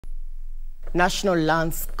National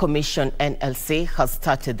Lands Commission (NLC) has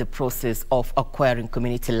started the process of acquiring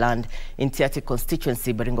community land in Tiaty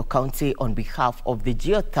Constituency Baringo County on behalf of the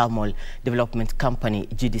Geothermal Development Company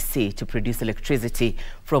 (GDC) to produce electricity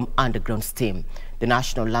from underground steam. The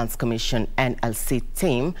National Lands Commission (NLC)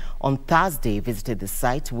 team on Thursday visited the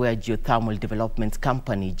site where Geothermal Development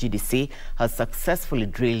Company (GDC) has successfully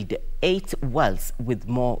drilled 8 wells with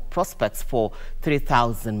more prospects for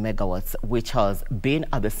 3,000 megawatts, which has been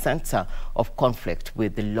at the center of conflict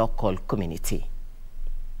with the local community.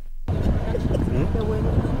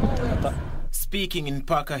 Speaking in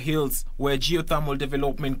Paka Hills, where Geothermal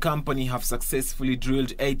Development Company have successfully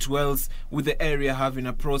drilled 8 wells, with the area having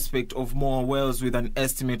a prospect of more wells with an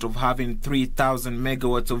estimate of having 3,000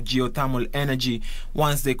 megawatts of geothermal energy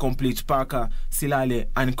once they complete Paka, Silale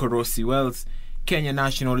and Korosi wells. Kenya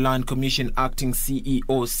National Land Commission acting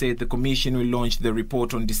CEO said the commission will launch the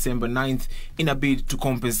report on December 9th in a bid to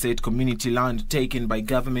compensate community land taken by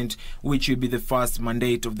government, which will be the first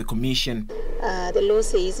mandate of the commission. The law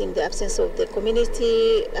says in the absence of the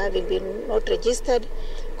community having been not registered,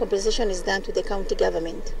 compensation is done to the county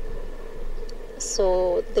government.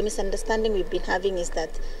 So the misunderstanding we've been having is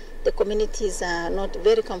that the communities are not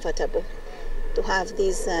very comfortable to have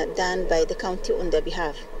this done by the county on their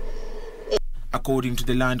behalf. According to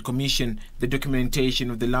the Land Commission, the documentation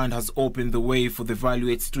of the land has opened the way for the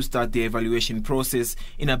valuates to start the evaluation process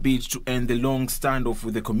in a bid to end the long standoff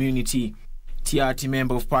with the community. Tiaty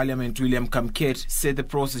Member of Parliament William Kamket said the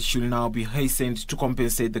process should now be hastened to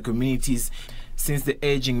compensate the communities, since the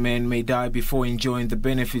aging men may die before enjoying the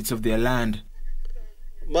benefits of their land.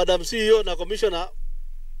 Madam CEO na Commissioner,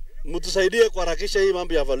 mtusaidie kuharakisha hii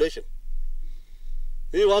mambo ya evaluation.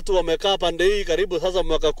 Hii watu wamekaa pande hii karibu sasa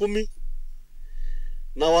mwaka 10.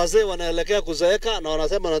 Na wazee wanaelekea kuzeeka na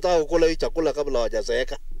wanasema nataka kukula hii chakula kabla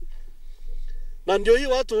hawajazeeka. Na ndio hii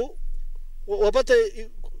watu wapate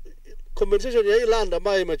compensation ya hii land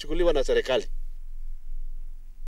ambayo imechukuliwa na serikali.